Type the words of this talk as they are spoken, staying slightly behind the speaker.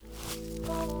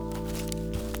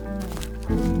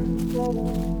You're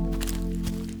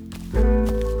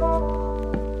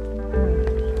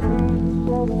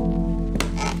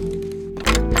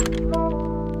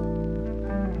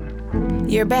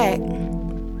back.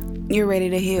 You're ready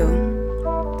to heal.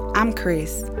 I'm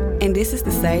Chris, and this is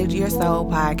the Sage Your Soul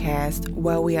podcast,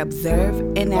 where we observe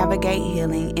and navigate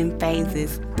healing in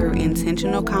phases through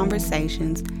intentional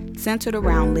conversations centered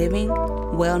around living,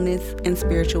 wellness, and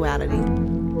spirituality.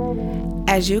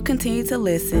 As you continue to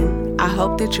listen, I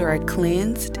hope that you are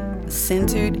cleansed,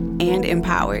 centered, and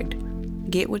empowered.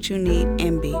 Get what you need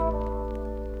and be.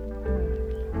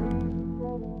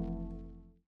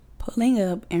 Pulling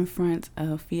up in front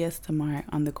of Fiesta Mart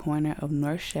on the corner of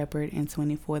North Shepherd and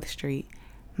 24th Street,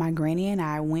 my granny and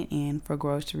I went in for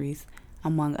groceries,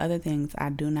 among other things I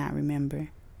do not remember.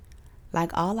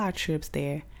 Like all our trips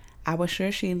there, I was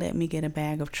sure she'd let me get a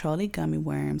bag of Trolli gummy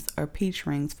worms or peach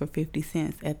rings for 50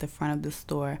 cents at the front of the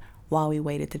store while we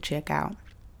waited to check out.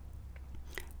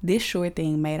 This sure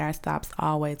thing made our stops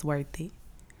always worth it.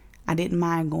 I didn't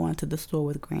mind going to the store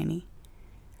with Granny.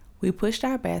 We pushed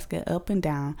our basket up and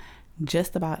down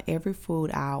just about every food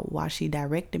aisle while she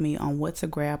directed me on what to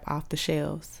grab off the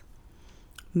shelves.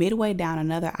 Midway down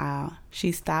another aisle,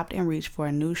 she stopped and reached for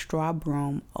a new straw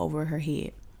broom over her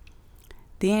head.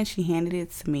 Then she handed it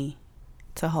to me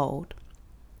to hold.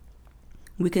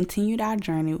 We continued our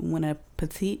journey when a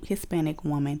petite Hispanic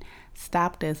woman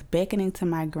stopped us, beckoning to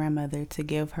my grandmother to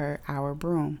give her our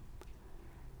broom.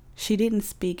 She didn't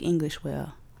speak English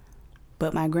well,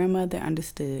 but my grandmother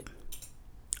understood.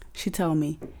 She told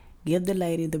me, "Give the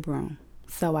lady the broom."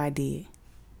 So I did.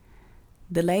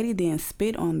 The lady then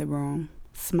spit on the broom,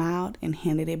 smiled, and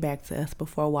handed it back to us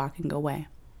before walking away.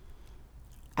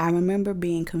 I remember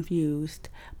being confused,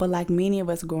 but like many of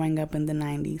us growing up in the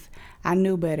 90s, I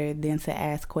knew better than to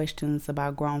ask questions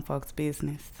about grown folks'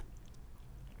 business.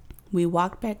 We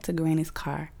walked back to Granny's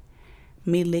car,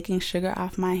 me licking sugar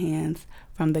off my hands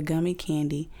from the gummy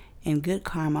candy and good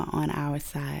karma on our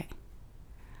side.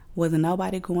 Wasn't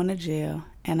nobody going to jail,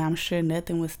 and I'm sure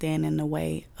nothing would stand in the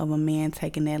way of a man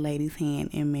taking that lady's hand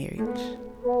in marriage.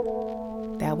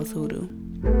 That was hoodoo.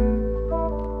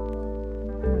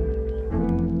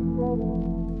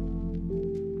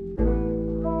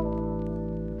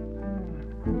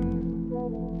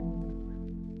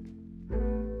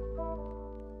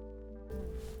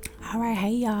 All right,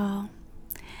 hey y'all.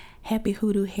 Happy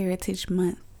Hoodoo Heritage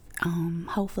Month.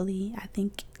 Hopefully, I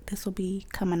think this will be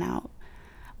coming out.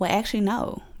 Well, actually,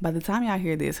 no. By the time y'all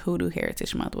hear this, Hoodoo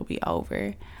Heritage Month will be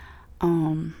over.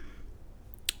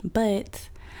 But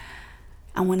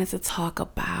I wanted to talk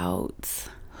about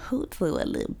hoodoo a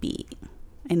little bit.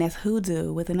 And that's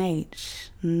hoodoo with an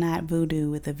H, not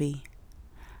voodoo with a V.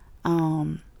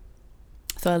 So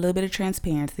a little bit of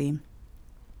transparency.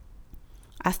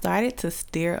 I started to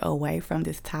steer away from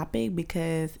this topic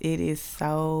because it is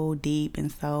so deep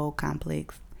and so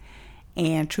complex.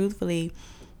 And truthfully,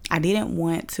 I didn't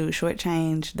want to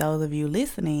shortchange those of you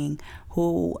listening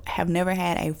who have never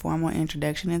had a formal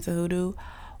introduction into hoodoo,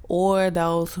 or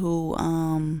those who,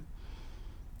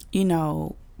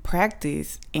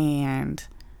 practice and,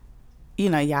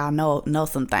 y'all know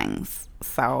some things.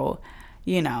 So,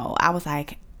 I was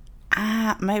like,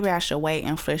 maybe I should wait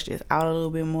and flesh this out a little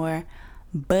bit more.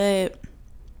 But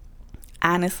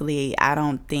honestly, I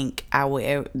don't think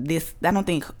hoodoo,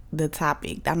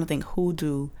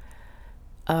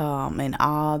 and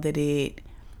all that it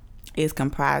is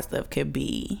comprised of could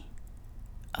be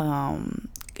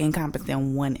encompassed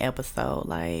in one episode.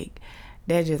 Like,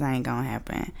 that just ain't gonna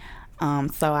happen.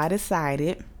 So I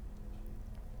decided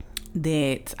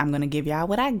that I'm gonna give y'all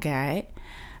what I got.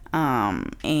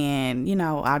 And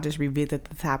I'll just revisit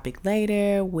the topic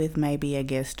later with maybe a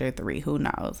guest or 3, who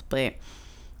knows. But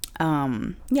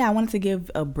I wanted to give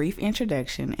a brief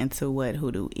introduction into what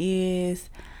hoodoo is,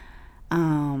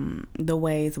 the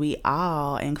ways we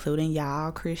all, including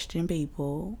y'all Christian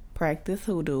people, practice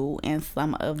hoodoo, and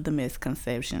some of the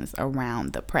misconceptions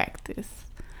around the practice.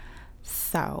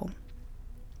 So,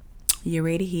 you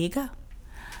ready? Here you go.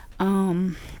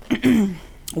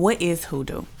 What is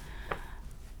hoodoo?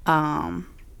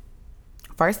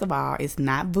 First of all, it's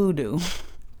not voodoo.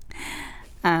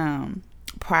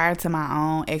 Prior to my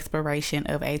own exploration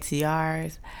of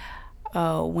ATRs,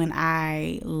 when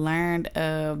I learned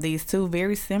of these two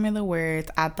very similar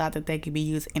words, I thought that they could be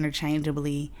used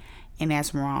interchangeably, and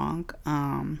that's wrong.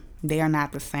 They are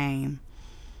not the same.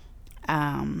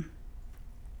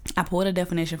 I pulled a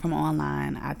definition from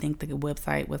online. I think the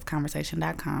website was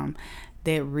conversation.com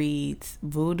that reads,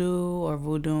 voodoo or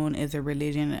voodoo is a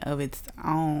religion of its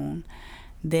own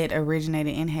that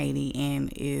originated in Haiti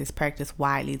and is practiced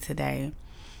widely today.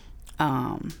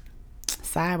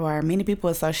 sidebar, many people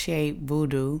associate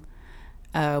voodoo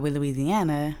with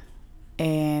Louisiana,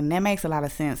 and that makes a lot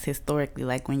of sense historically.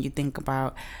 Like when you think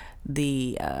about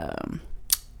the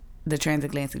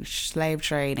transatlantic slave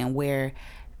trade and where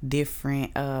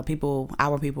different our people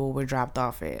were dropped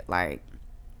off at. Like,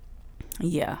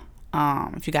 yeah,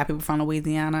 if you got people from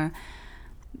Louisiana,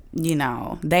 they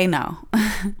know.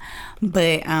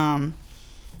 But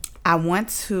I want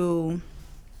to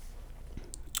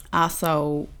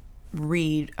also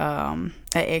read an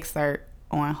excerpt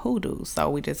on hoodoo. So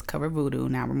we just covered voodoo.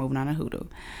 Now we're moving on to hoodoo.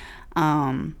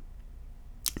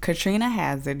 Katrina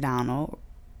Hazard Donald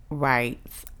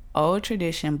writes, old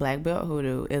tradition black belt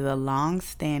hoodoo is a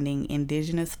long-standing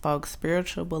indigenous folk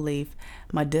spiritual belief,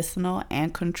 medicinal,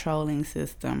 and controlling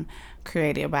system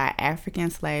created by African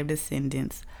slave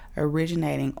descendants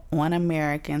originating on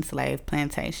American slave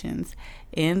plantations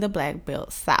in the Black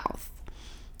Belt South,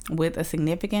 with a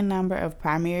significant number of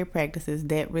primary practices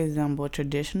that resemble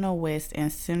traditional West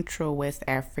and Central West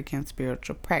African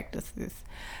spiritual practices.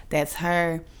 That's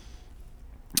her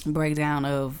breakdown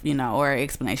of, or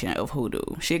explanation of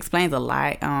hoodoo. She explains a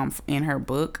lot in her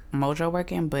book, Mojo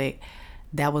Working, but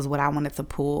that was what I wanted to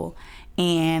pull.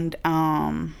 And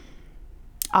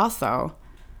also,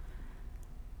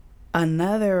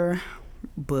 another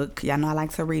book, y'all know I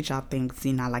like to read y'all things,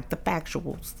 I like the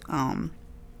factuals.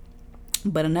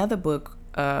 But another book,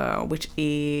 which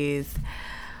is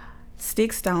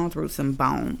Sticks, Stones, Roots, and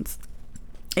Bones,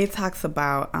 it talks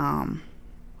about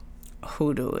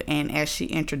hoodoo, and as she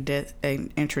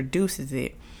introduces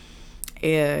it,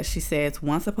 she says,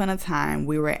 once upon a time,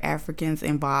 we were Africans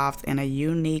involved in a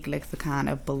unique lexicon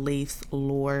of beliefs,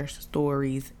 lore,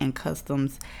 stories, and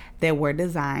customs that were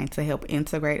designed to help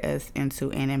integrate us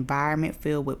into an environment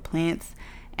filled with plants,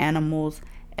 animals,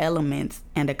 elements,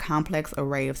 and a complex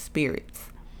array of spirits.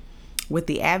 With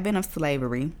the advent of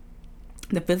slavery,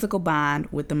 the physical bond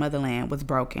with the motherland was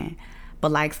broken,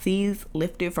 but like seeds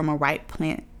lifted from a ripe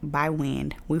plant by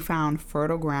wind, we found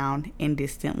fertile ground in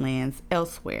distant lands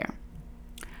elsewhere.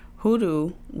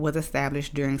 Hoodoo was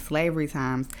established during slavery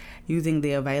times using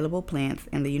the available plants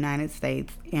in the United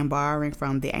States and borrowing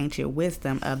from the ancient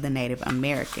wisdom of the Native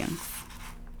Americans.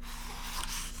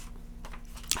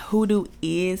 Hoodoo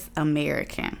is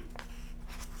American.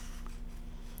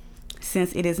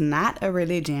 Since it is not a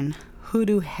religion,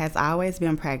 hoodoo has always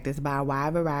been practiced by a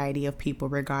wide variety of people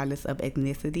regardless of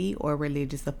ethnicity or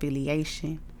religious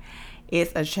affiliation.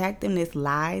 Its attractiveness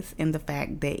lies in the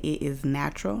fact that it is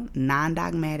natural,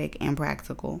 non-dogmatic, and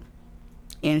practical.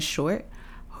 In short,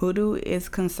 hoodoo is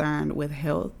concerned with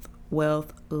health,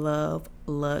 wealth, love,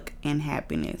 luck, and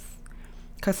happiness,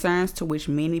 concerns to which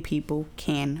many people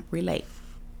can relate.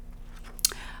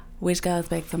 Which goes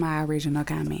back to my original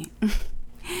comment.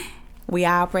 We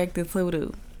all practice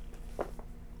hoodoo,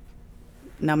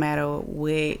 no matter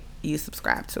what you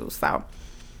subscribe to. So,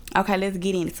 okay, let's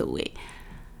get into it.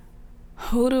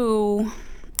 Hoodoo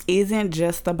isn't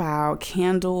just about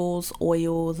candles,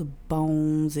 oils,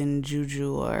 bones, and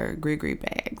juju or gree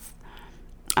bags.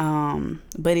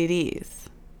 But it is.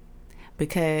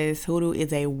 Because hoodoo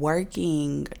is a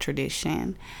working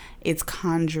tradition. It's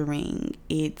conjuring.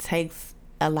 It takes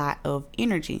a lot of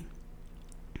energy.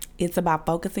 It's about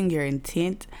focusing your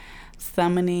intent,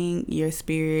 summoning your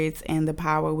spirits and the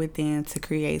power within to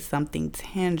create something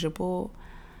tangible.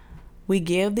 We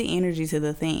give the energy to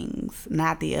the things,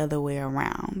 not the other way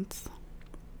around.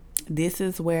 This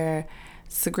is where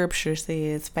scripture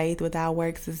says faith without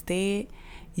works is dead.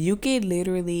 You could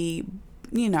literally,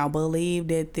 believe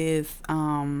that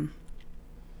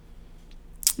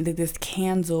this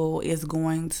candle is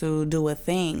going to do a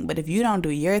thing, but if you don't do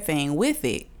your thing with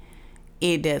it,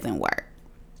 it doesn't work.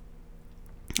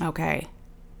 Okay.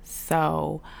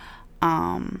 So,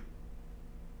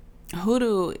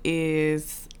 hoodoo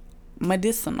is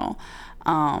medicinal.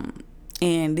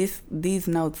 And these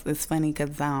notes is funny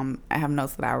because I have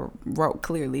notes that I wrote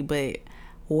clearly, but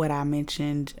what I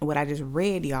just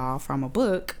read y'all from a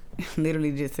book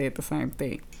literally just said the same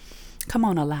thing. Come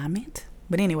on, alignment.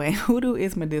 But anyway, hoodoo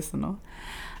is medicinal.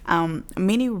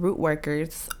 Many root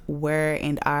workers were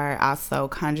and are also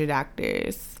conjure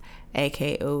doctors,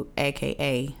 aka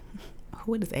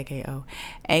what is AKO?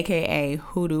 AKA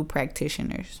hoodoo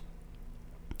practitioners.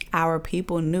 Our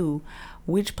people knew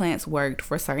which plants worked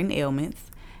for certain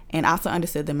ailments and also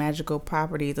understood the magical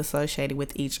properties associated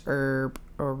with each herb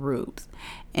or root,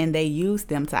 and they used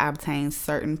them to obtain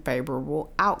certain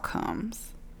favorable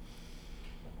outcomes.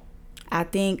 I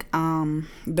think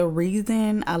the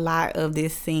reason a lot of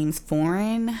this seems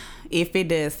foreign, if it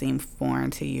does seem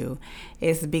foreign to you,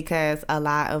 is because a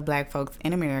lot of Black folks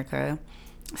in America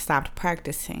stopped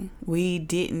practicing. We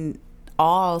didn't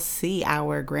all see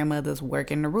our grandmothers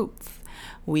working the roots.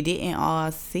 We didn't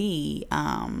all see,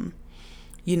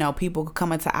 people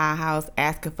coming to our house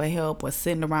asking for help or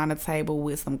sitting around the table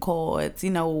with some cards.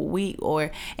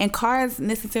 And cards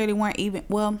necessarily weren't even,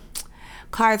 well,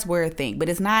 cards were a thing, but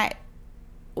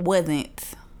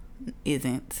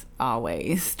isn't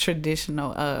always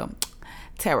traditional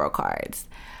tarot cards.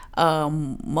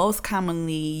 Most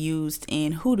commonly used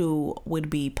in hoodoo would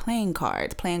be playing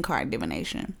card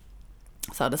divination.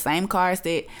 So the same cards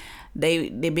that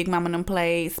the big mama them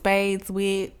played spades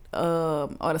with, or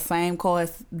the same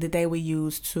cards that they would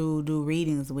use to do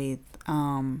readings with.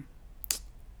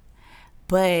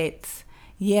 But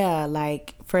yeah,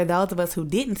 like for those of us who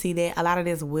didn't see that, a lot of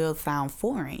this will sound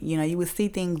foreign. You would see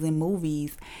things in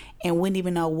movies and wouldn't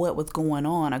even know what was going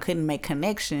on or couldn't make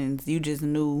connections. You just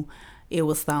knew it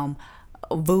was some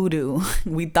voodoo.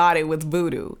 We thought it was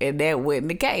voodoo, and that wasn't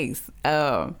the case.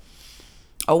 Or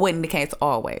wasn't the case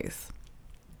always.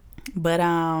 But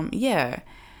yeah.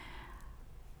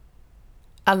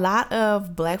 A lot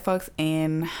of Black folks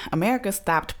in America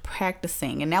stopped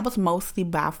practicing, and that was mostly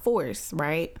by force,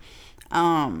 right?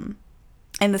 And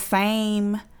the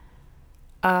same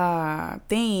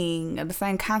the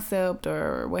same concept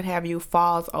or what have you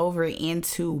falls over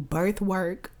into birth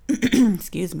work.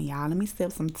 Excuse me, y'all. Let me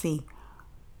sip some tea.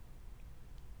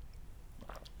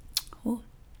 Ooh.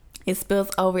 It spills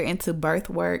over into birth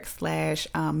work /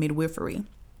 midwifery.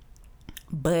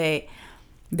 But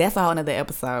that's a whole nother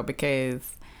episode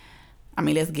because,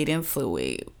 let's get into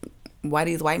it. Why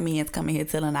these white men coming here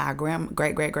telling our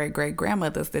great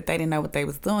grandmothers that they didn't know what they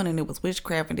was doing and it was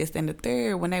witchcraft and this and the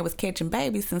third when they was catching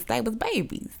babies since they was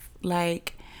babies.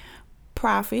 Like,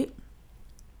 profit.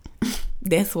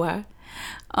 That's why.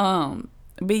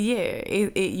 But yeah,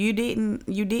 you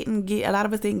didn't get, a lot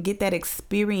of us didn't get that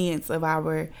experience of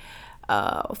our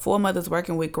foremothers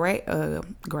working with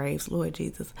graves, Lord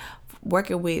Jesus,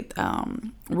 working with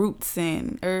roots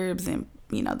and herbs and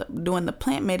doing the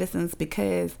plant medicines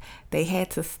because they had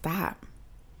to stop.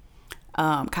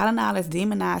 Colonizers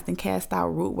demonized and cast out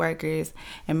root workers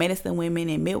and medicine women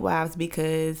and midwives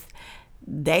because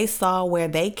they saw where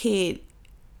they could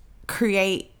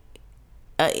create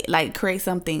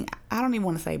something. I don't even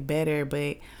want to say better,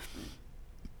 but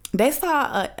they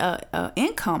saw a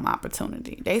income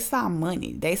opportunity. They saw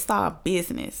money. They saw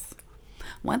business.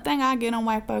 One thing I get on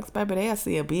white folks, baby, they'll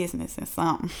see a business in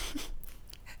something.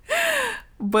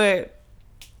 But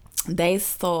they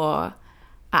saw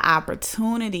an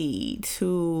opportunity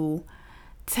to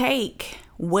take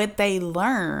what they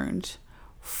learned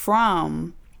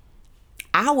from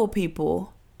our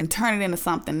people and turn it into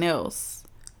something else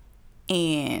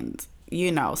and,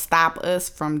 stop us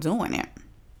from doing it.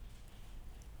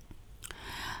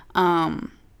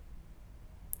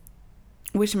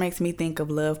 Which makes me think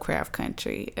of Lovecraft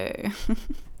Country.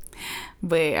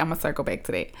 But I'm going to circle back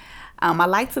to that. I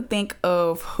like to think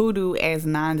of hoodoo as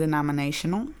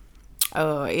non-denominational.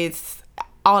 It's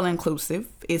all-inclusive.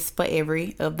 It's for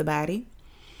every of the body.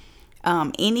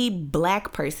 Any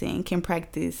Black person can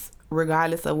practice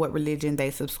regardless of what religion they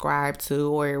subscribe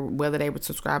to or whether they would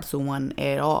subscribe to one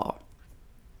at all.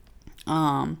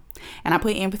 And I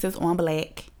put emphasis on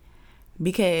Black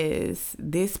because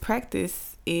this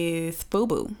practice is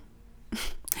FUBU.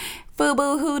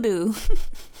 FUBU hoodoo.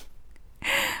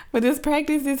 But this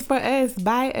practice is for us,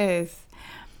 by us.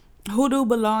 Hoodoo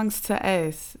belongs to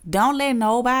us. Don't let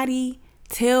nobody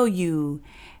tell you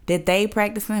that they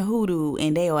practicing hoodoo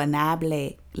and they are not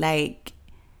Black. Like,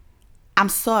 I'm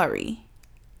sorry.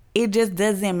 It just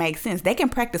doesn't make sense. They can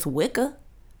practice Wicca.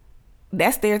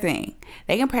 That's their thing.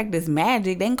 They can practice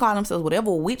magic. They can call themselves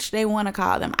whatever witch they want to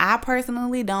call them. I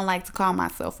personally don't like to call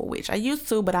myself a witch. I used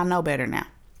to, but I know better now.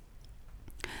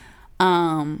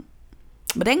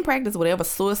 But they can practice whatever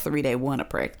sorcery they want to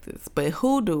practice. But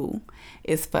hoodoo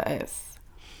is for us.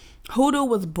 Hoodoo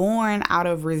was born out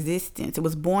of resistance. It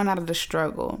was born out of the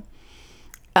struggle.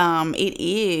 It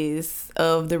is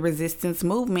of the resistance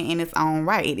movement in its own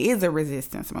right. It is a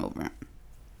resistance movement.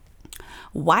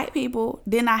 White people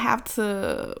did not have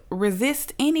to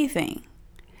resist anything.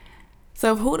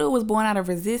 So if hoodoo was born out of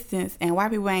resistance and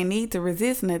white people ain't need to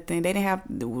resist nothing, they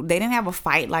didn't have a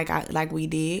fight like we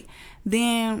did,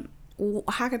 then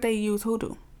how could they use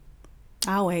hoodoo?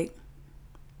 I'll wait.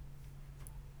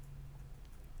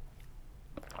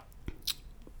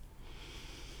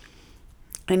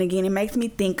 And again, it makes me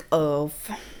think of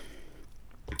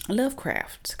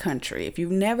Lovecraft Country. If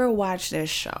you've never watched that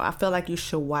show, I feel like you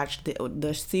should watch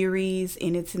the series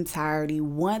in its entirety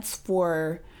once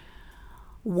for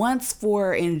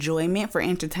enjoyment, for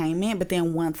entertainment, but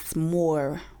then once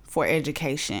more for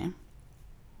education.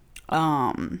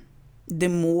 the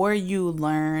more you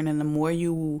learn and the more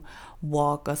you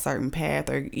walk a certain path,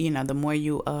 or the more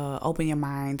you open your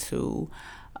mind to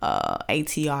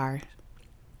ATR,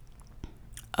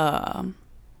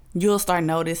 you'll start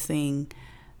noticing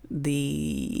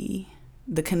the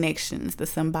connections, the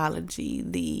symbology,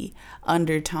 the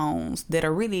undertones that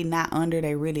are really not under,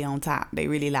 they really on top, they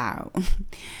really loud.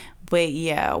 But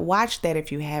yeah, watch that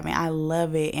if you haven't. I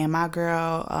love it. And my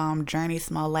girl Journey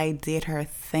Smollett did her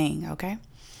thing. Okay.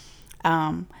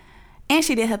 And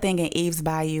she did her thing in Eve's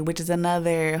Bayou, which is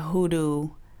another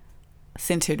hoodoo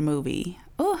centered movie.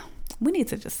 Oh, we need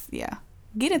to just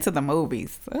get into the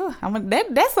movies. Oh,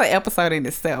 that's an episode in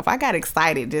itself. I got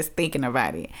excited just thinking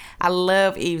about it. I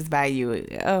love Eve's Bayou.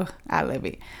 Oh, I love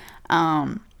it.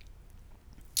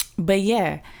 But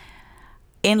yeah,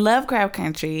 in Lovecraft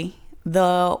Country,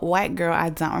 the white girl, I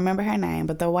don't remember her name,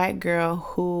 but the white girl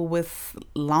who was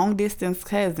long distance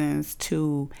cousins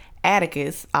to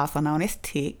Atticus, also known as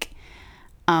Tick,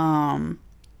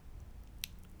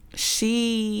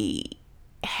 she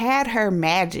had her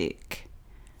magic,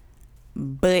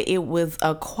 but it was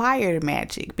acquired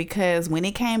magic, because when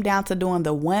it came down to doing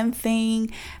the one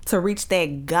thing to reach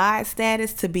that god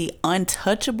status, to be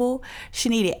untouchable, she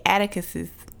needed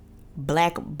Atticus's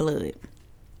black blood.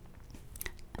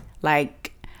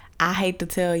 Like, I hate to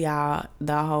tell y'all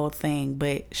the whole thing,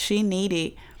 but she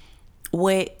needed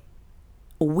what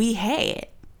we had.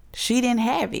 She didn't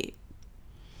have it.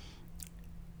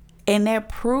 And that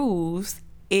proves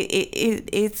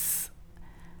it's,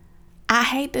 I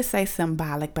hate to say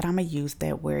symbolic, but I'm going to use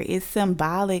that word. It's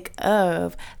symbolic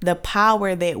of the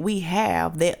power that we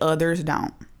have that others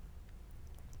don't.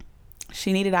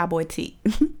 She needed our boy T.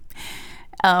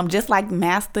 Just like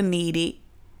Master needed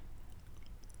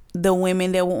the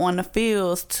women that were on the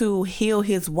fields to heal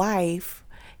his wife,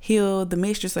 heal the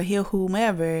mistress, or heal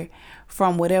whomever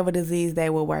from whatever disease they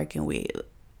were working with.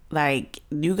 Like,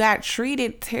 you got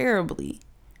treated terribly.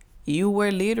 You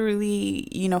were literally,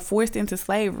 forced into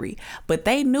slavery. But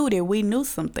they knew that we knew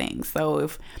some things. So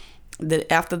if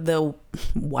after the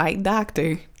white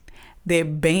doctor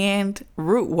that banned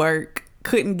root work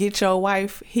couldn't get your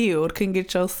wife healed, couldn't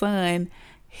get your son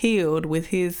healed with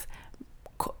his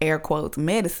air quotes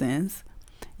medicines,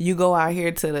 you go out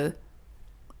here to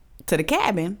the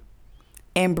cabin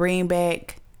and bring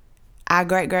back our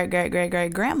great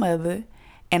grandmother,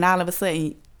 and all of a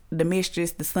sudden the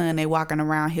mistress, the son, they walking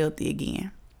around healthy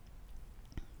again.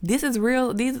 This is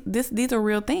real. These are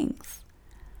real things.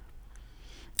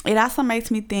 It also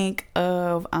makes me think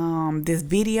of this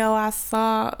video I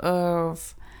saw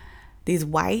of these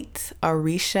white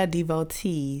Orisha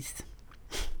devotees.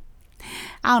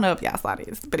 I don't know if y'all saw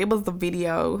this, but it was the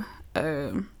video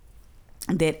that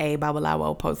a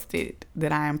Babalawo posted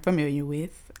that I am familiar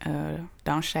with.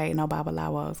 Don't shade no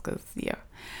Babalawos, because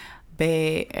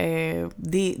but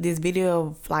this video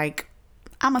of, like,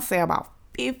 I'm gonna say about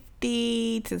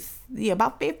 50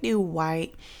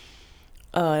 white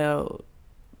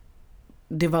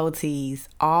devotees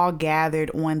all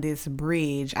gathered on this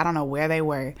bridge. I don't know where they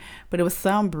were, but it was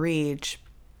some bridge,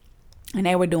 and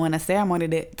they were doing a ceremony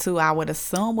that I would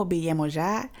assume would be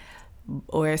Yemoja,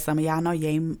 or some of y'all know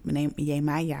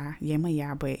Yemaya,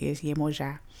 but it's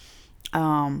Yemoja.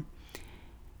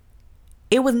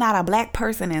 It was not a black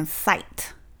person in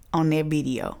sight on that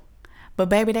video. But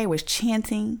baby, they was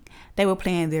chanting. They were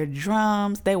playing their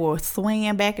drums. They were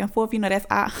swinging back and forth.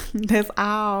 That's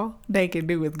all they can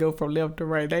do is go from left to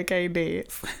right. They can't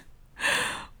dance.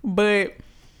 But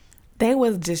they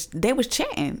was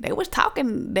chatting. They was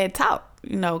talking that talk,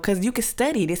 because you can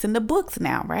study this in the books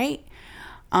now, right?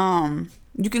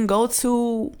 You can go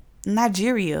to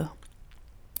Nigeria,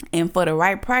 and for the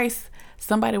right price,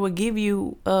 somebody will give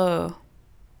you a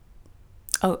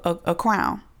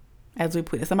crown, as we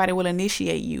put it. Somebody will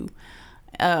initiate you.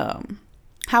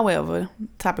 However,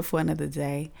 topic for another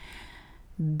day.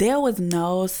 There was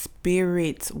no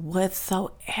spirits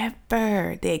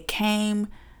whatsoever that came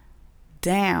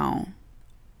down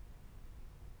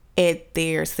at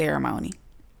their ceremony.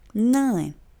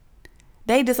 None.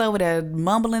 They just over there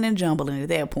mumbling and jumbling at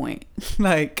that point.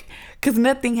 Because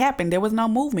nothing happened. There was no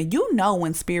movement. You know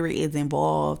when spirit is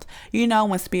involved. You know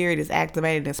when spirit is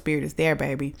activated and spirit is there,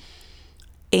 baby.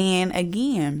 And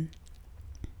again,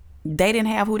 they didn't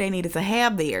have who they needed to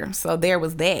have there. So there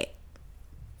was that.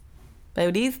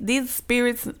 But these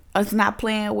spirits is not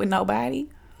playing with nobody.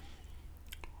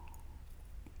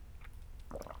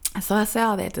 So I say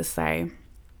all that to say,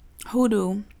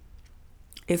 hoodoo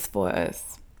is for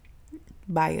us,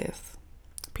 by us,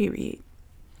 period.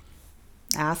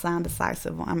 I'll sound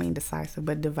divisive,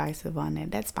 but divisive on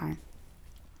that. That's fine.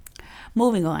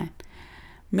 Moving on.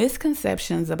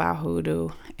 Misconceptions about hoodoo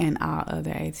and all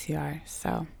other ATRs.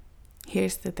 So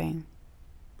here's the thing.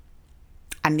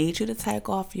 I need you to take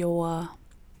off your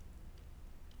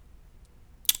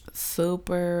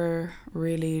super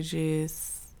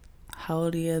religious,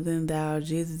 holier than thou,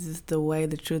 Jesus is the way,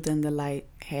 the truth, and the light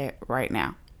hat right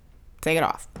now. Take it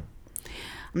off.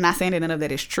 I'm not saying that none of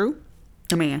that is true.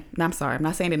 I'm not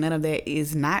saying that none of that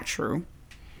is not true.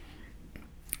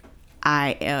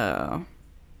 I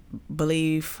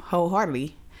believe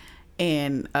wholeheartedly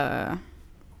in the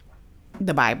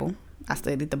Bible. I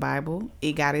studied the Bible.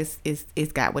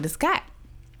 It's got what it's got.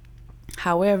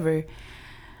 However,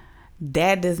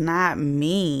 that does not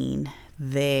mean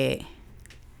that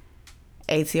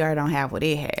ATR don't have what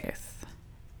it has,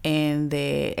 and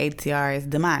that ATR is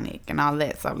demonic and all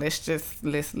that. So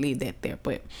let's leave that there.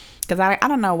 But because I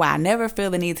don't know why I never feel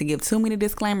the need to give too many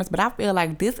disclaimers, but I feel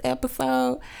like this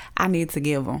episode I need to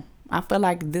give them. I feel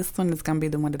like this one is gonna be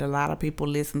the one that a lot of people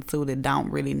listen to that don't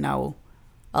really know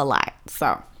a lot.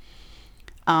 So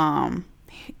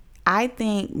I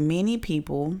think many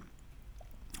people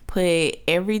put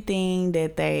everything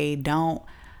that they don't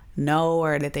know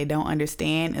or that they don't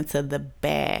understand into the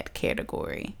bad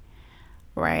category,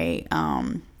 right?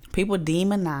 People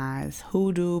demonize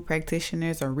hoodoo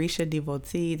practitioners or Orisha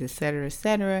devotees,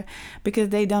 etc., because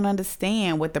they don't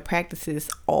understand what the practices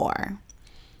are.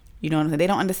 You know what I'm saying? They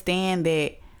don't understand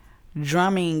that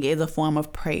drumming is a form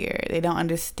of prayer. They don't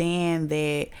understand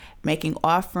that making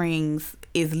offerings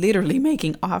is literally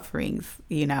making offerings,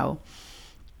 you know.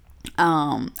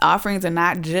 Offerings are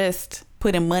not just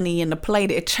putting money in the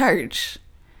plate at church.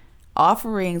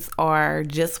 Offerings are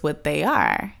just what they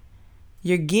are.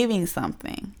 You're giving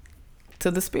something to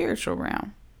the spiritual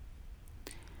realm.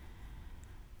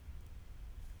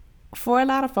 For a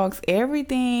lot of folks,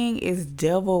 everything is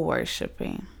devil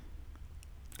worshiping.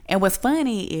 And what's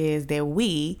funny is that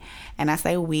we, and I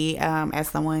say we as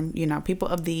someone, you know, people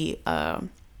of the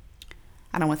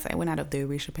I don't want to say we're not of the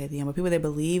Orisha pantheon, but people that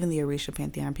believe in the Orisha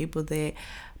pantheon, people that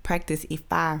practice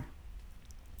Ifa,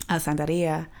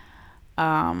 Santeria,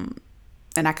 and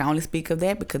I can only speak of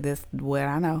that because that's what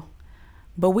I know.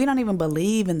 But we don't even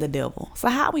believe in the devil. So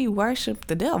how we worship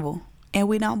the devil and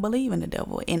we don't believe in the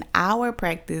devil? In our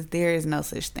practice, there is no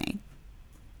such thing.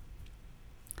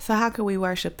 So how can we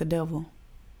worship the devil?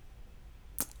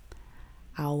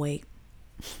 I'll wait.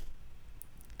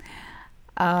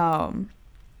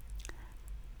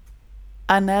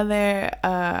 Another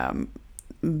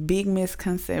big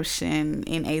misconception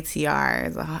in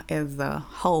ATR as a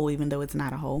whole, even though it's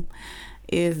not a whole,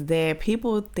 is that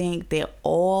people think that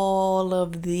all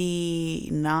of the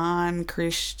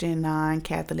non-Christian,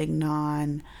 non-Catholic,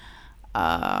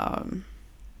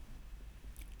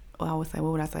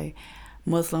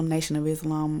 Muslim, Nation of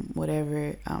Islam,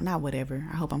 whatever, not whatever,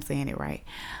 I hope I'm saying it right.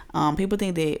 People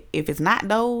think that if it's not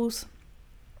those,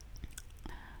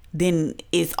 then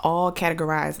it's all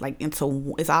categorized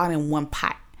it's all in one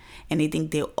pot. And they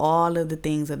think that all of the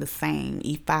things are the same.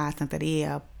 Ifa,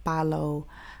 Santeria, Palo,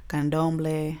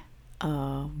 Candomblé,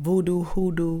 Voodoo,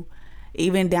 Hoodoo,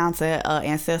 even down to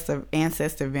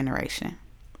ancestor veneration.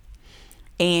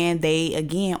 And they,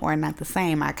 again, are not the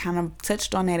same. I kind of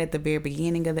touched on that at the very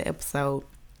beginning of the episode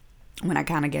when I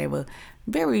kind of gave a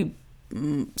very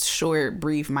short,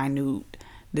 brief, minute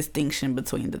distinction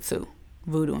between the two,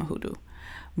 Voodoo and Hoodoo.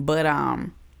 But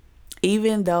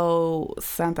even though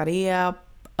Santeria,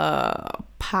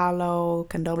 Palo,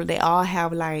 Candomblé, they all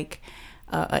have like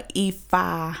a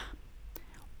Ifa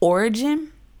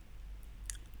origin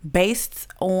based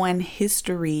on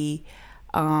history,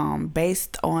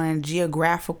 based on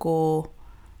geographical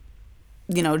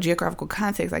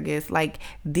context, I guess. Like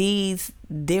these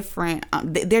different,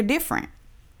 they're different.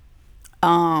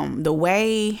 The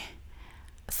way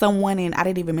someone I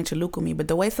didn't even mention Lukumi, but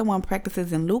the way someone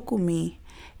practices in Lukumi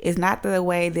is not the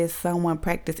way that someone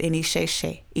practices in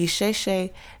Isheshe.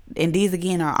 Isheshe, and these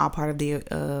again are all part of the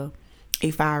Ifa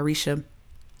Orisha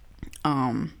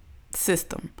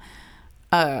system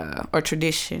or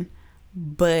tradition.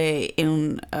 But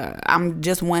I'm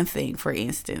just one thing, for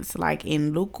instance, like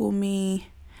in Lukumi,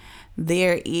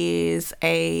 there is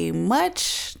a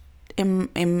much,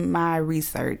 in my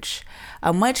research,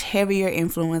 a much heavier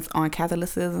influence on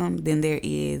Catholicism than there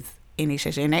is in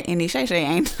Isheshe. And Isheshe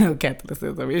ain't no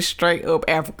Catholicism. It's straight up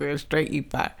Africa. It's straight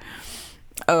Ifa.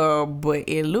 But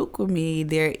in Lukumi,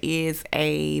 there is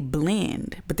a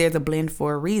blend. But there's a blend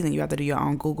for a reason. You have to do your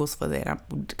own Googles for that,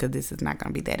 because this is not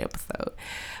going to be that episode.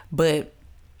 But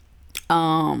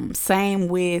same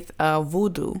with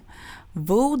Voodoo.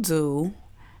 Voodoo,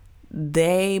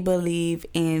 they believe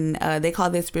in, they call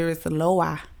their spirits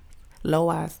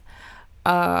Loas.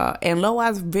 And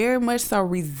Loas very much so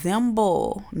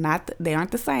resemble, they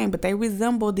aren't the same, but they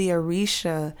resemble the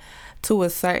Orisha to a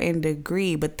certain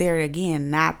degree, but they're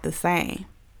again not the same.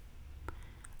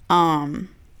 So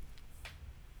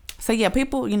yeah,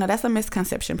 people, that's a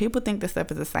misconception. People think this stuff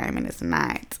is the same, and it's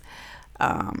not.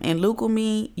 In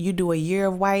Lukumi, you do a year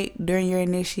of white during your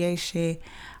initiation.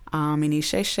 In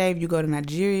Isheshev, you go to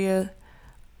Nigeria.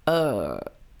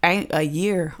 Ain't a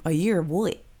year of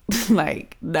what?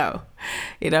 Like, no,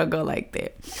 it don't go like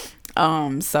that.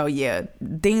 So yeah,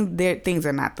 things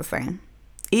are not the same.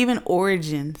 Even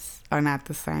origins are not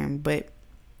the same. But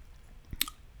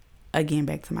again,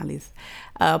 back to my list.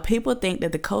 People think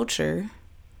that the culture,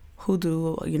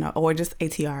 hoodoo, or just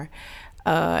ATR,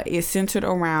 is centered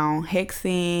around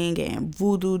hexing and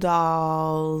voodoo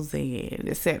dolls and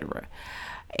etc.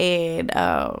 And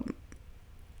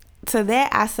to that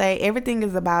I say everything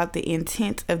is about the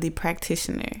intent of the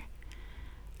practitioner.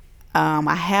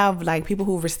 I have like people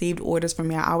who've received orders from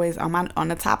me. I always on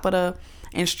the top of the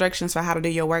instructions for how to do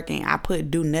your working, I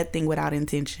put do nothing without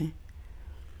intention.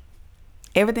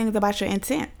 Everything is about your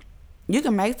intent. You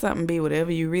can make something be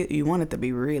whatever you want it to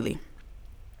be, really.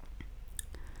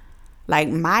 Like,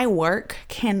 my work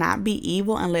cannot be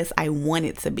evil unless I want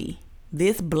it to be.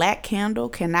 This black candle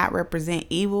cannot represent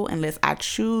evil unless I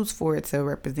choose for it to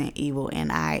represent evil,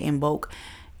 and I invoke,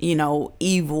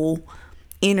 evil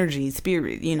energy,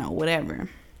 spirit, whatever.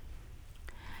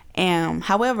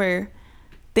 However,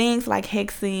 things like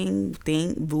hexing,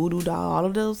 voodoo doll, all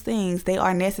of those things, they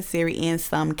are necessary in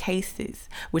some cases,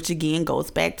 which again goes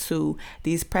back to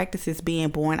these practices being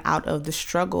born out of the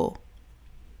struggle.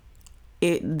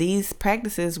 These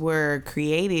practices were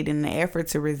created in the effort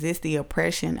to resist the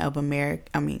oppression of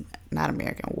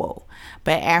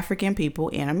African people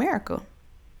in America.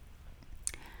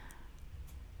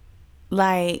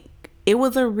 Like, it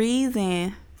was a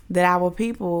reason that our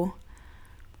people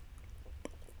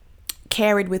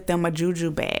carried with them a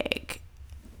juju bag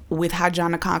with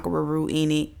John the Conqueror root in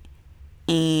it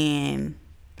and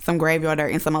some graveyard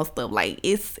dirt and some other stuff. Like,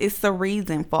 it's the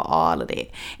reason for all of that.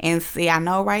 And see, I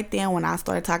know right then when I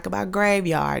started talking about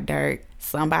graveyard dirt,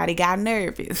 somebody got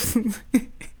nervous.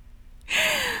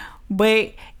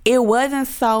 But it wasn't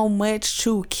so much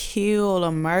to kill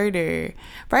or murder.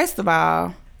 First of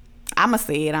all, I'ma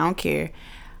say it, I don't care.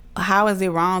 How is it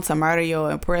wrong to murder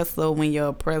your oppressor when your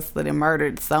oppressor then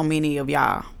murdered so many of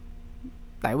y'all?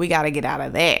 Like, we gotta get out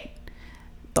of that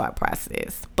thought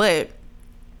process. But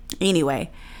anyway,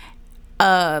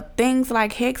 things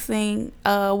like hexing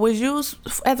was used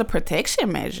as a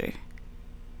protection measure.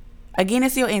 Again,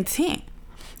 it's your intent.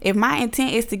 If my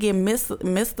intent is to get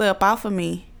Mr. up off of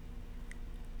me,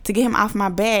 to get him off my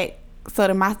back, so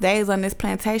that my days on this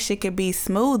plantation could be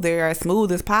smoother, or as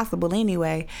smooth as possible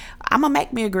anyway, I'm gonna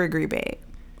make me a gree bag.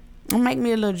 I'm gonna make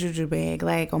me a little juju bag,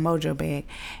 like a mojo bag.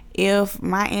 If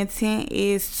my intent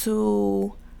is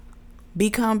to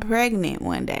become pregnant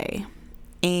one day,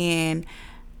 and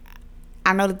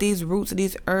I know that these roots,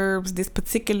 these herbs, this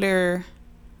particular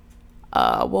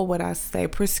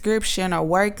prescription or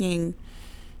working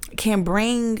can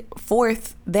bring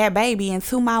forth that baby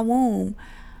into my womb.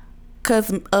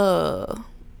 Cause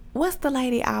what's the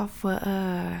lady off for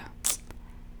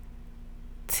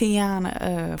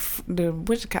Tiana,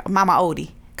 Mama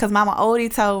Odie? Cause Mama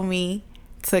Odie told me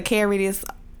to carry this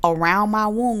around my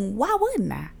womb. Why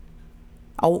wouldn't I?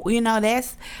 Oh,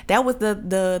 that was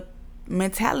the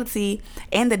mentality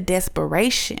and the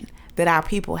desperation that our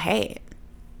people had.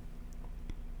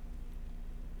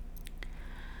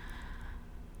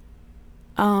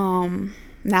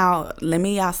 Now, let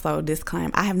me also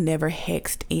disclaim, I have never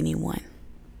hexed anyone.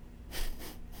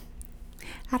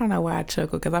 I don't know why I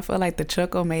chuckle, because I feel like the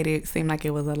chuckle made it seem like it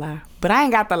was a lie. But I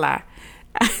ain't got the lie.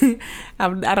 I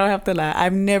don't have to lie.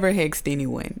 I've never hexed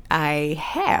anyone. I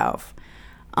have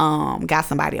got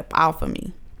somebody up off of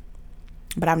me,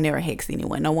 but I've never hexed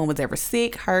anyone. No one was ever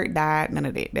sick, hurt, died, none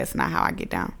of that. That's not how I get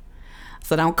down.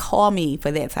 So don't call me for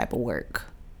that type of work.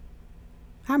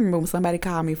 I remember when somebody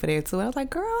called me for that too. I was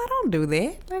like, girl, I don't do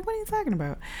that. Like, what are you talking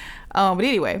about? But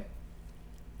anyway,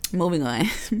 moving on.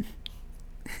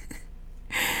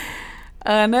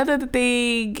 Another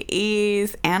thing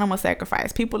is animal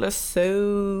sacrifice. People are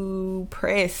so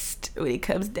pressed when it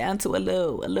comes down to a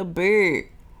little bird,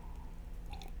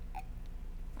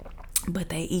 but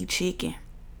they eat chicken.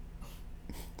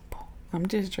 I'm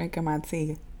just drinking my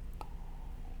tea.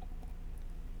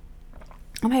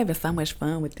 I'm having so much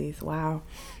fun with this. Wow.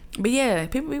 But yeah,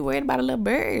 people be worried about a little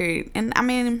bird. And I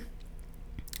mean,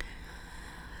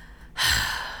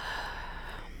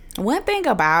 one thing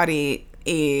about it,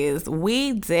 is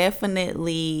we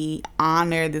definitely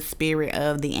honor the spirit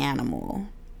of the animal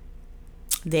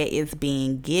that is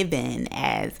being given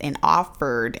as and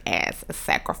offered as a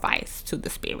sacrifice to the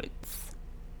spirits.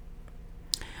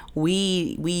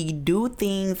 We do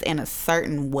things in a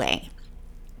certain way,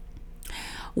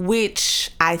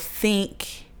 which I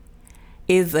think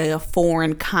is a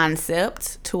foreign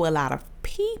concept to a lot of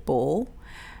people,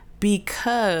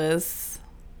 because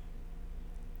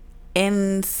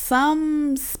in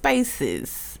some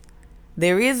spaces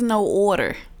there is no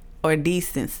order or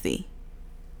decency.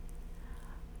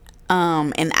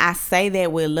 And I say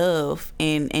that with love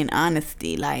and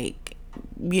honesty. Like,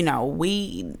 you know,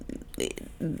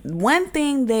 one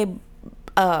thing that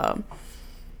Ifa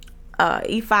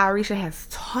Arisha has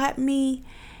taught me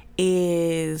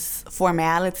is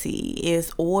formality,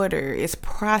 is order, is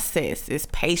process, is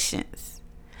patience.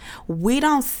 We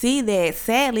don't see that,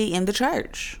 sadly, in the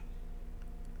church.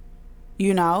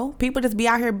 You know, people just be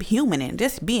out here humaning,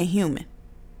 just being human.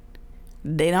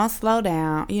 They don't slow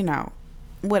down, you know,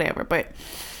 whatever. But,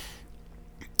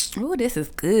 oh, this is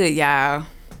good, y'all.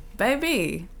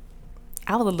 Baby,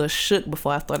 I was a little shook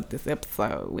before I started this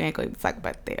episode. We ain't going to talk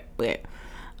about that. But,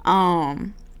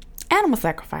 animal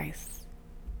sacrifice.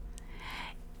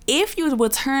 If you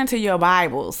would turn to your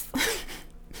Bibles,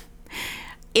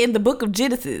 in the book of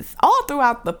Genesis, all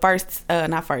throughout the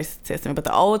not First Testament, but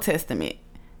the Old Testament,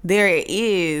 there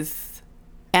is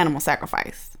animal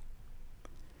sacrifice.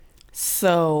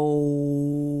 So,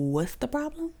 what's the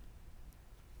problem?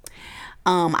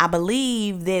 I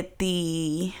believe that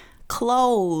the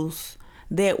clothes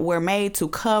that were made to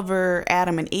cover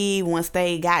Adam and Eve once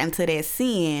they got into that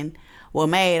sin were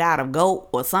made out of goat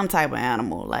or some type of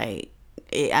animal. Like,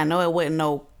 I know it wasn't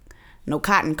no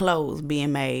cotton clothes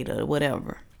being made or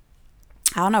whatever.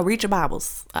 I don't know. Read your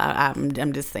Bibles.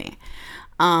 I'm just saying.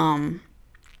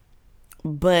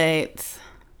 But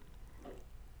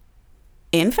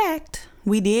in fact,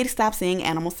 we did stop seeing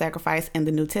animal sacrifice in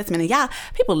the New Testament. And y'all,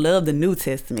 people love the New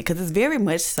Testament because it's very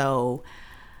much so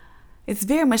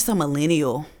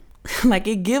millennial. Like,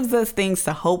 it gives us things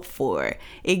to hope for.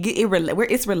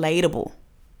 It's relatable.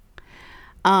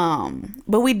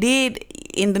 But we did,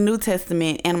 in the New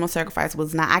Testament, animal sacrifice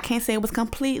was not, I can't say it was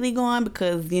completely gone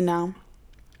because, you know,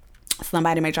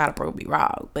 somebody may try to prove me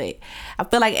wrong, but I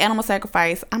feel like animal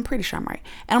sacrifice, I'm pretty sure I'm right.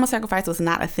 Animal sacrifice was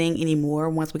not a thing anymore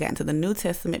once we got into the New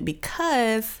Testament,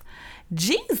 because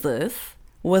Jesus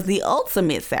was the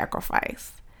ultimate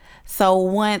sacrifice. So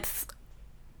once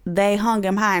they hung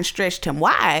him high and stretched him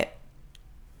wide,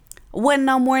 wasn't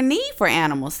no more need for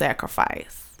animal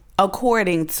sacrifice,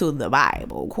 according to the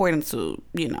Bible, according to,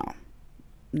 you know,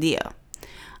 yeah.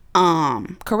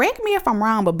 Correct me if I'm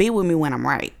wrong, but be with me when I'm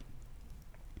right.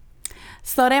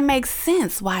 So that makes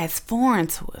sense why it's foreign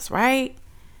to us, right?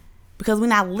 Because we're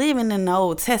not living in the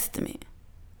Old Testament.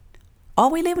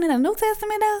 Are we living in the New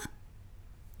Testament though?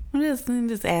 I'm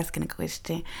just asking a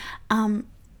question.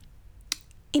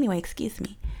 Anyway, excuse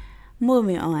me.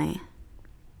 Moving on.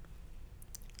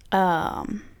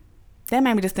 That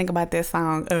made me just think about that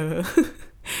song.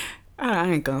 I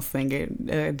ain't gonna sing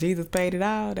it. Jesus Paid It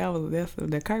All. That's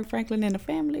the Kirk Franklin and the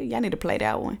Family. Y'all need to play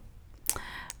that one.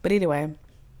 But anyway.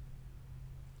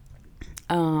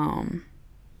 In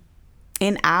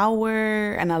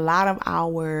a lot of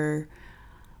our,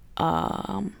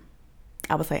 I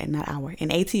would say not our, in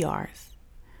ATRs,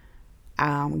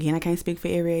 again, I can't speak for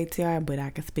every ATR, but I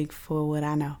can speak for what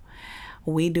I know.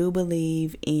 We do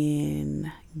believe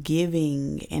in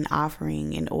giving and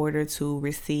offering in order to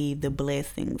receive the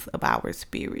blessings of our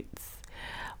spirits.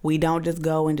 We don't just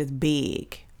go and just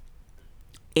beg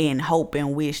and hope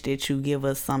and wish that you give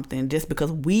us something just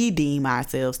because we deem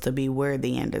ourselves to be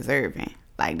worthy and deserving.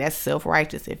 Like, that's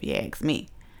self-righteous if you ask me.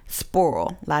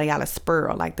 Spoil. A lot of y'all are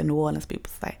spoil, like the New Orleans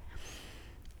people say.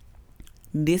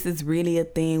 This is really a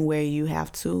thing where you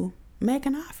have to make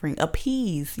an offering,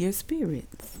 appease your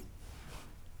spirits.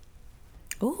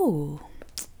 Ooh,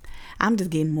 I'm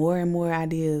just getting more and more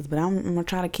ideas, but I'm gonna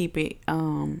try to keep it.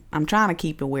 I'm trying to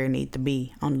keep it where it needs to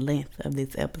be on the length of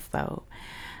this episode.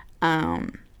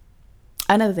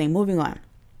 Another thing, moving on.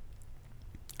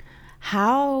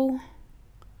 How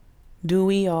do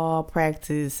we all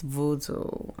practice voodoo?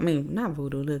 I mean, not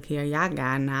voodoo. Look here, y'all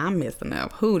got now. I'm messing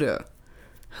up. Hoodoo.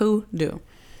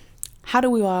 How do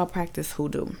we all practice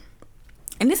hoodoo?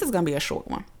 And this is gonna be a short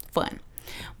one, fun.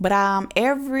 But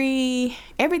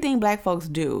everything Black folks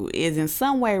do is in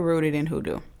some way rooted in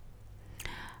hoodoo.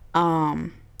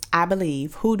 I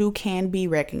believe hoodoo can be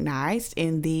recognized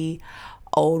in the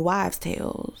old wives'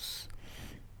 tales,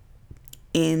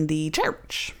 in the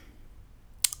church,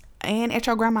 and at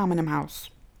your grandmama in them house.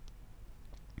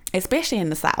 especially in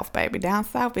the South, baby. Down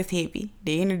South is heavy.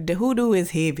 The hoodoo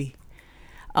is heavy.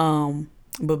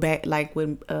 But back like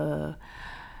with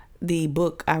the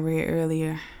book I read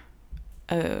earlier,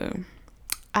 I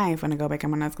ain't finna go back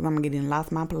on my notes because I'm getting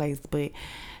lost my place. But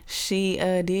she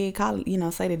did call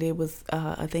it, say that it was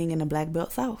a thing in the Black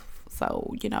Belt South.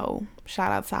 So,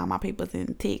 shout out to all my peoples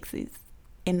in Texas,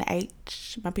 in the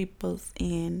H, my peoples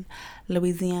in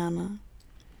Louisiana,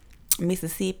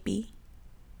 Mississippi,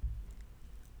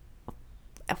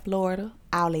 Florida,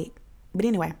 all that. But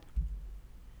anyway,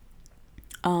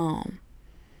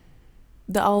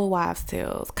 the old wives'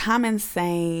 tales, common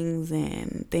sayings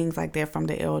and things like that from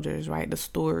the elders, right? The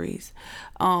stories.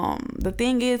 The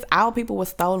thing is, our people were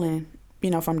stolen,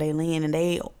 from their land, and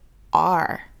they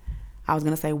are, I was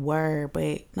going to say were,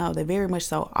 but no, they very much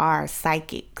so are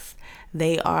psychics.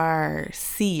 They are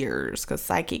seers, because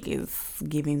psychic is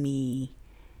giving me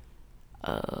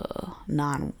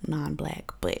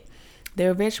non-black, but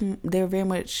they're very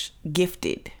much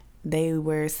gifted. They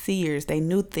were seers. They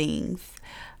knew things.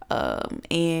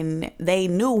 And they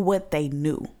knew what they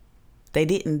knew. They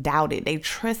didn't doubt it. They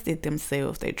trusted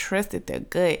themselves. They trusted their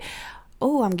gut.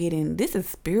 Oh, this is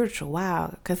spiritual.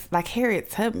 Wow. Because like Harriet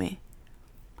Tubman,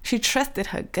 she trusted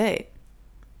her gut.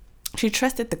 She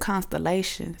trusted the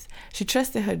constellations. She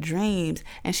trusted her dreams.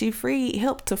 And she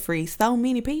helped to free so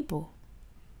many people.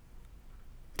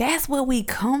 That's where we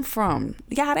come from.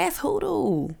 Y'all, that's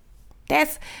hoodoo.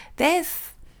 That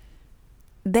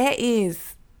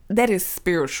is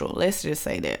spiritual. Let's just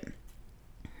say that.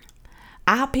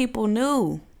 Our people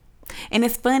knew. And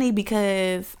it's funny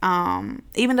because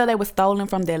even though they were stolen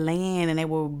from their land and they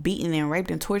were beaten and raped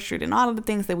and tortured and all of the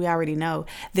things that we already know,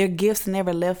 their gifts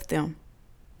never left them.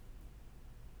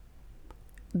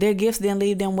 Their gifts didn't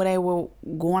leave them when they were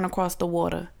going across the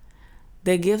water.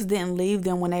 Their gifts didn't leave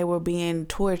them when they were being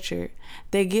tortured.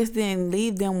 Their gifts didn't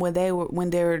leave them when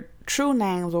their true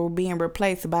names were being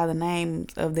replaced by the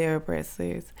names of their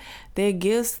oppressors. Their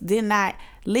gifts did not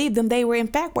leave them. They were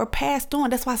passed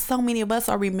on. That's why so many of us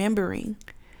are remembering.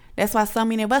 That's why so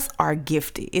many of us are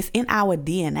gifted. It's in our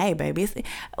DNA, baby. It's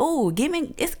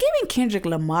giving Kendrick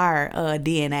Lamar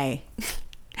DNA.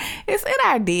 It's in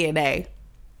our DNA.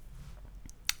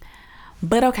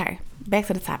 But okay, back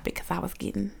to the topic, because I was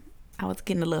getting a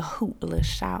little hoot, a little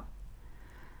shout.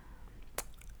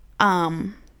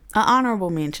 An honorable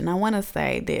mention. I want to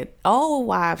say that old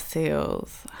wives'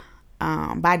 tales,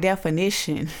 by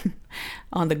definition,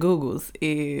 on the Googles,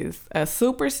 is a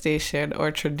superstition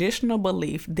or traditional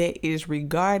belief that is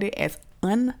regarded as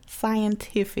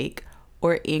unscientific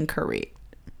or incorrect.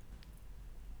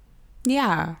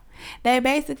 Yeah, they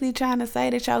basically trying to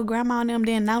say that your grandma and them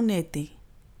didn't know nothing,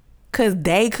 'cause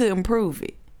they couldn't prove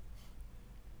it.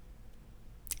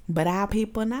 But our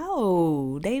people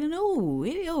know. They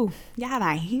knew. Y'all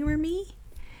not hearing me?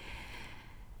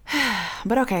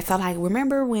 But okay, so like,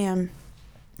 remember when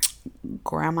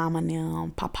grandmama and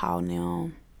them, papa and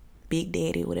them, big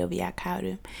daddy, whatever y'all called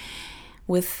him,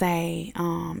 would say,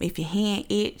 if your hand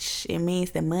itch, it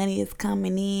means the money is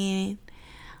coming in.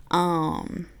 Now,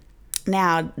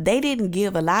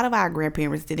 a lot of our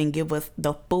grandparents didn't give us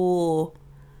the full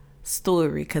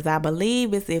story, because I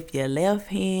believe it's if your left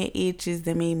hand itches,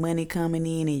 that mean money coming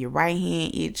in, and your right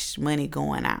hand itch, money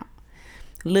going out.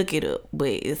 Look it up, but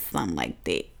it's something like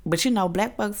that. But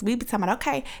black folks, we be talking about,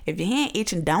 okay, if your hand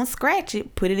itching, don't scratch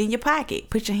it, put it in your pocket,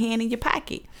 put your hand in your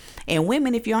pocket. And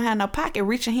women, if you don't have no pocket,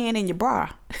 reach your hand in your bra,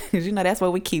 because that's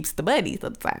where we keeps the money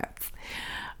sometimes.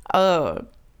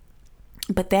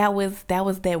 But that was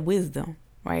that wisdom,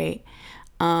 right?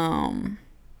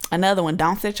 Another one,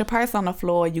 don't set your purse on the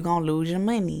floor, you're going to lose your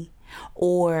money.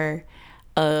 Or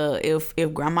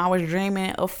if grandma was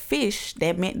dreaming of fish,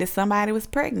 that meant that somebody was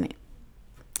pregnant.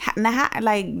 Now, I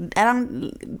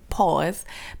don't pause,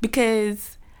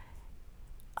 because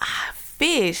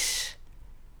fish,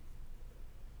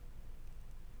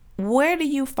 where do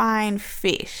you find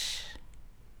fish?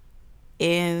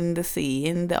 In the sea,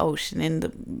 in the ocean, in the,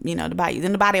 the bayous,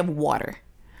 in the body of water.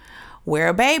 Where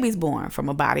a baby's born, from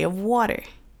a body of water.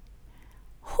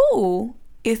 Who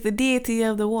is the deity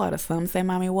of the water? Some say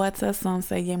Mommy Water, some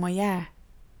say Yemoya.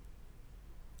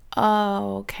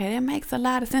 Oh, okay, that makes a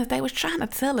lot of sense. They was trying to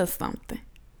tell us something.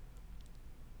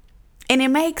 And it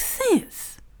makes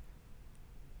sense.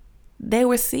 They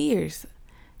were seers,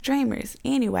 dreamers.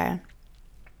 Anyway,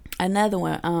 another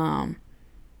one,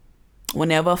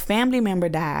 whenever a family member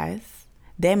dies,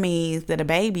 that means that a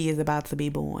baby is about to be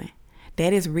born.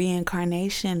 That is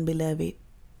reincarnation, beloved.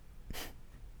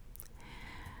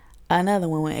 Another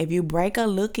one, if you break a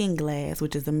looking glass,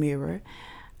 which is a mirror,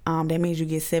 that means you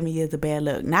get 7 years of bad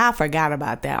luck. Now I forgot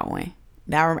about that one.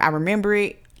 Now I remember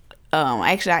it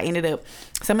Actually, I ended up,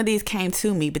 some of these came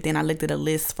to me, but then I looked at a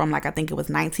list from like, I think it was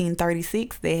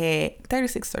 1936. They had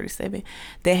 36, 37.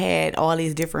 They had all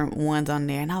these different ones on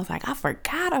there. And I was like, I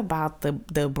forgot about the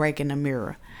breaking the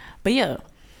mirror. But yeah,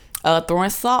 throwing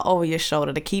salt over your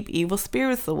shoulder to keep evil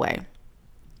spirits away.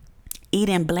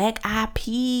 Eating black-eyed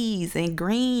peas and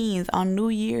greens on New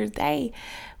Year's Day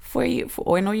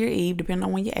or New Year's Eve, depending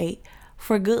on when you ate,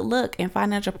 for good luck and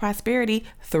financial prosperity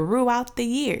throughout the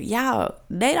year. Y'all,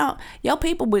 but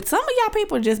some of y'all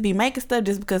people just be making stuff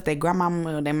just because their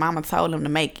grandmama or their mama told them to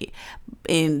make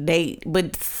it.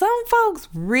 But some folks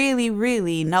really,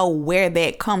 really know where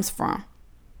that comes from.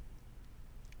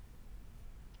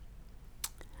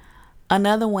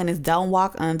 Another one is don't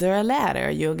walk under a ladder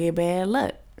or you'll get bad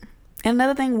luck. And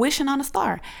another thing, wishing on a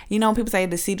star. You know, people say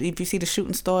if you see the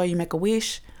shooting star, you make a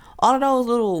wish. All of those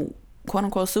little quote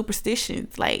unquote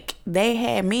superstitions, like they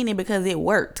had meaning because it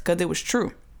worked, because it was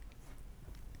true.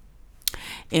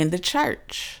 In the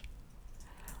church,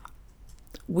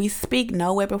 we speak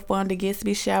no weapon formed against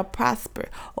me shall prosper.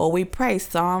 Or we pray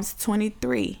Psalms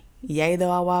 23. Yea, though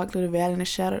I walk through the valley in the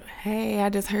shadow. Hey, I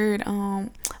just heard,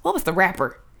 what was the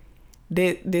rapper?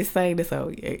 They sang this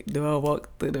song, yeah, do I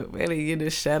walk through the valley in the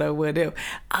shadow, whatever.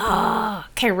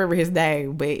 Can't remember his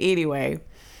name, but anyway,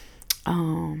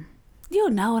 you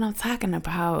know what I'm talking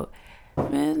about.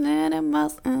 Living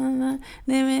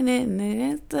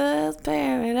in this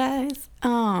paradise.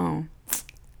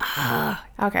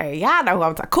 Okay, y'all know who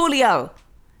I'm talking. Coolio.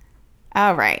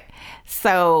 All right.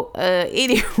 So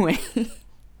anyway.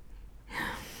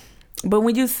 But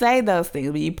when you say those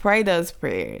things, when you pray those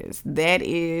prayers, that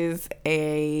is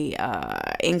a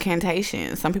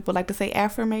incantation. Some people like to say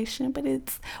affirmation,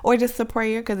 or just a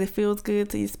prayer because it feels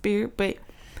good to your spirit. But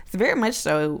it's very much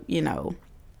so,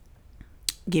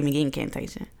 giving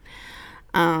incantation.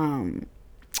 When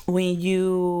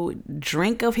you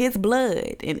drink of his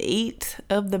blood and eat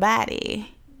of the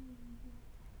body,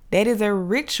 that is a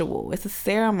ritual. It's a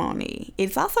ceremony.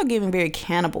 It's also giving very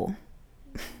cannibal.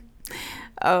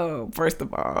 First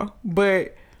of all,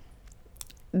 but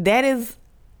that is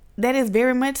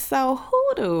very much so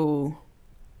hoodoo.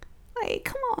 Like,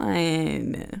 come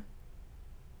on.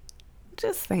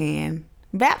 Just saying.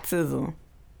 Baptism,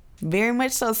 very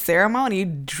much so ceremony.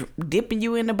 Dipping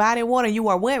you in the body of water. You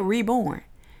are what? Reborn.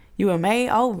 You are made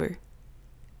over.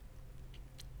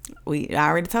 I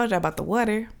already told you about the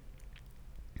water.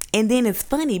 And then it's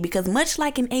funny because much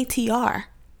like an ATR,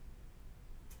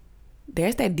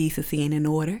 there's that decency and in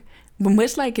order. But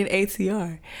much like an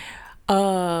ATR,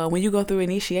 when you go through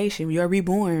initiation, you're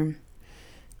reborn.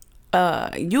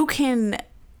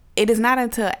 It is not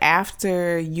until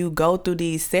after you go through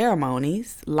these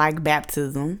ceremonies, like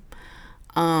baptism,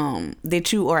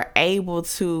 that you are able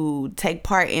to take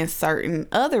part in certain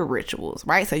other rituals,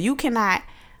 right? So you cannot,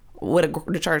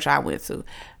 the church I went to,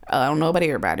 I don't know about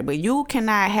everybody, but you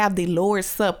cannot have the Lord's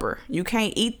Supper. You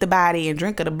can't eat the body and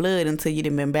drink of the blood until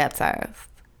you've been baptized.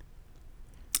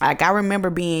 Like, I remember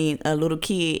being a little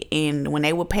kid, and when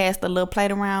they would pass the little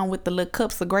plate around with the little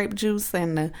cups of grape juice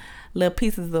and the little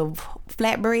pieces of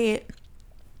flatbread,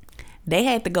 they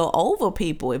had to go over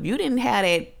people. If you didn't have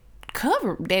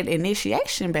that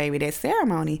initiation, baby, that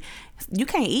ceremony, you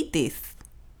can't eat this.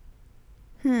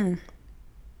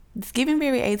 It's giving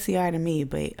very ATR to me,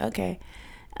 but okay.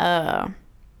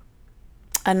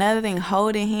 Another thing,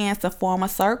 holding hands to form a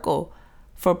circle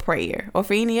for prayer or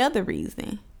for any other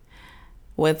reason.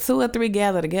 Well, 2 or 3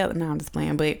 gather together. No, I'm just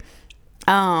playing. But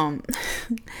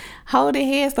holding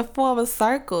hands to form a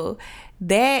circle.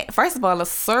 That, first of all, a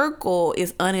circle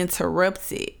is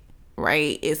uninterrupted,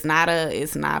 right? It's not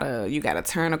a you got to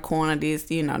turn a corner,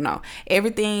 no.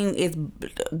 Everything is,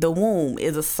 the womb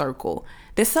is a circle.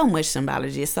 There's so much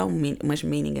symbology. There's so much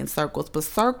meaning in circles. But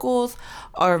circles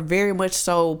are very much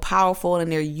so powerful,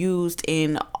 and they're used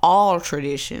in all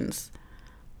traditions.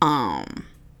 And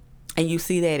you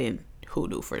see that in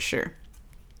hoodoo for sure.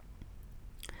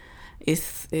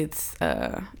 It's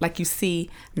like you see,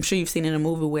 I'm sure you've seen in a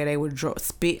movie where they would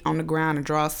spit on the ground and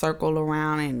draw a circle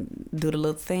around and do the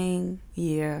little thing.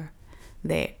 Yeah,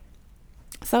 that.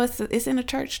 So it's in the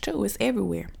church too. It's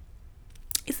everywhere.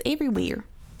 It's everywhere,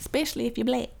 especially if you're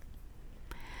black.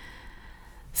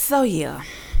 So yeah,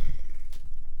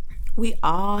 we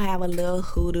all have a little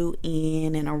hoodoo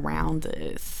in and around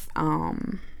us.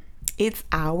 It's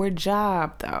our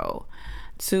job though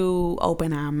to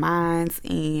open our minds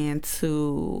and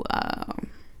to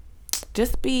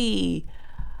just be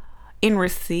in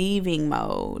receiving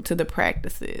mode to the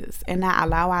practices and not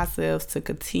allow ourselves to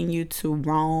continue to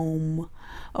roam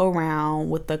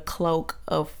around with the cloak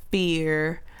of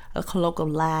fear a cloak of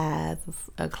lies,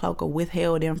 a cloak of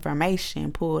withheld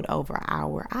information pulled over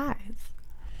our eyes.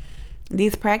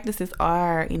 These practices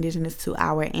are indigenous to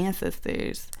our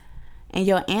ancestors, and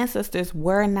your ancestors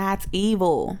were not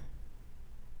evil.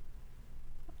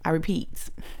 I repeat,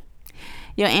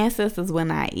 your ancestors were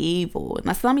not evil.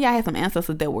 Now, some of y'all had some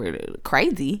ancestors that were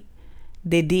crazy,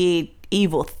 that did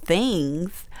evil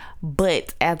things,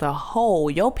 but as a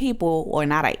whole, your people are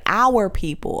not our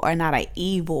people are not a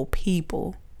evil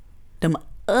people. Them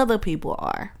other people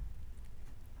are.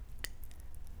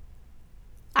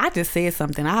 I just said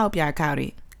something. I hope y'all caught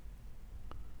it.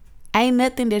 Ain't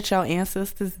nothing that your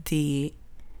ancestors did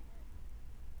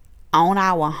on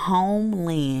our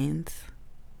homelands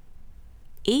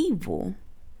evil.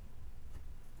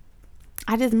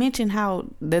 I just mentioned how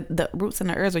the roots and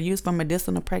the herbs are used for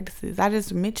medicinal practices. I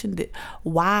just mentioned it,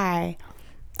 why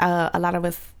a lot of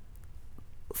us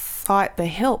sought the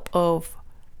help of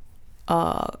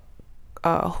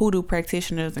hoodoo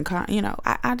practitioners and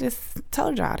I just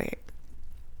told y'all that.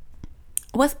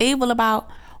 What's evil about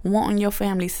wanting your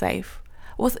family safe?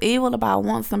 What's evil about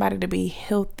wanting somebody to be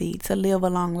healthy, to live a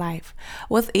long life?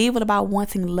 What's evil about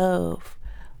wanting love?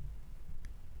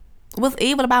 What's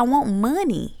evil about wanting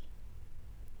money?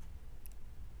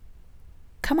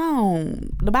 Come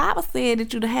on. The Bible said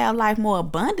that you to have life more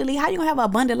abundantly. How you gonna have an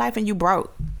abundant life and you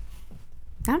broke?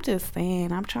 I'm just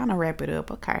saying. I'm trying to wrap it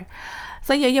up. Okay.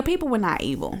 So yeah, your people were not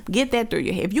evil. Get that through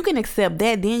your head. If you can accept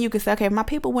that, then you can say, okay, my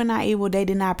people were not evil. They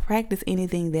did not practice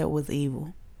anything that was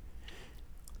evil.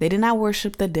 They did not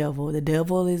worship the devil. The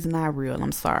devil is not real.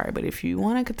 I'm sorry. But if you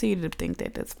want to continue to think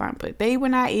that, that's fine. But they were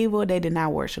not evil. They did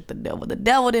not worship the devil. The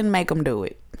devil didn't make them do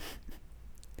it.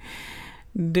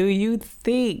 Do you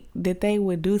think that they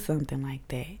would do something like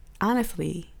that?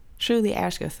 Honestly, truly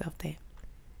ask yourself that.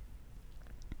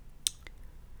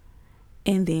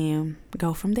 And then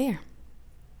go from there.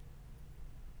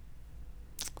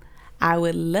 I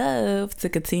would love to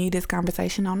continue this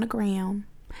conversation on the gram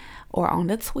or on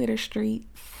the Twitter streets.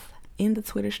 In the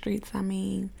Twitter streets,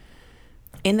 in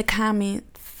the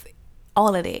comments,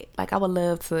 all of that. Like, I would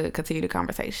love to continue the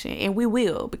conversation, and we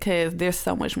will, because there's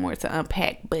so much more to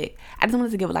unpack. But I just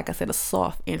wanted to give, like I said, a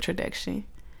soft introduction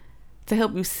to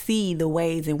help you see the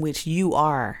ways in which you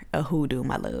are a hoodoo,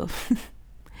 my love.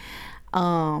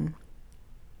 And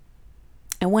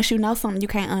once you know something, you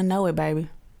can't unknow it, baby.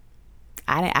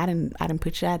 I didn't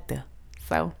put you out there.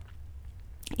 So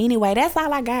anyway, that's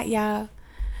all I got, y'all.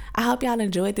 I hope y'all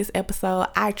enjoyed this episode.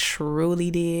 I truly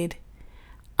did.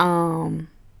 Yeah.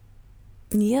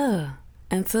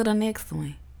 Until the next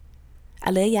one.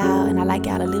 I love y'all and I like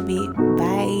y'all a little bit.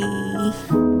 Bye.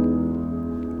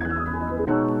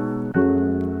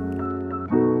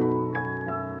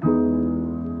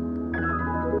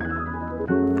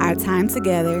 Our time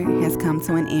together has come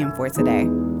to an end for today.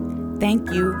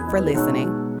 Thank you for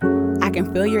listening. I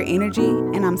can feel your energy,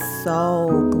 and I'm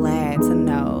so glad to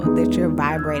know that you're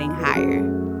vibrating higher.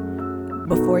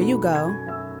 Before you go,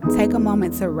 take a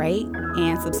moment to rate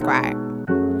and subscribe.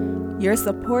 Your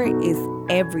support is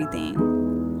everything.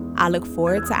 I look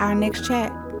forward to our next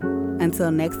chat.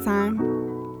 Until next time,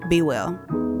 be well.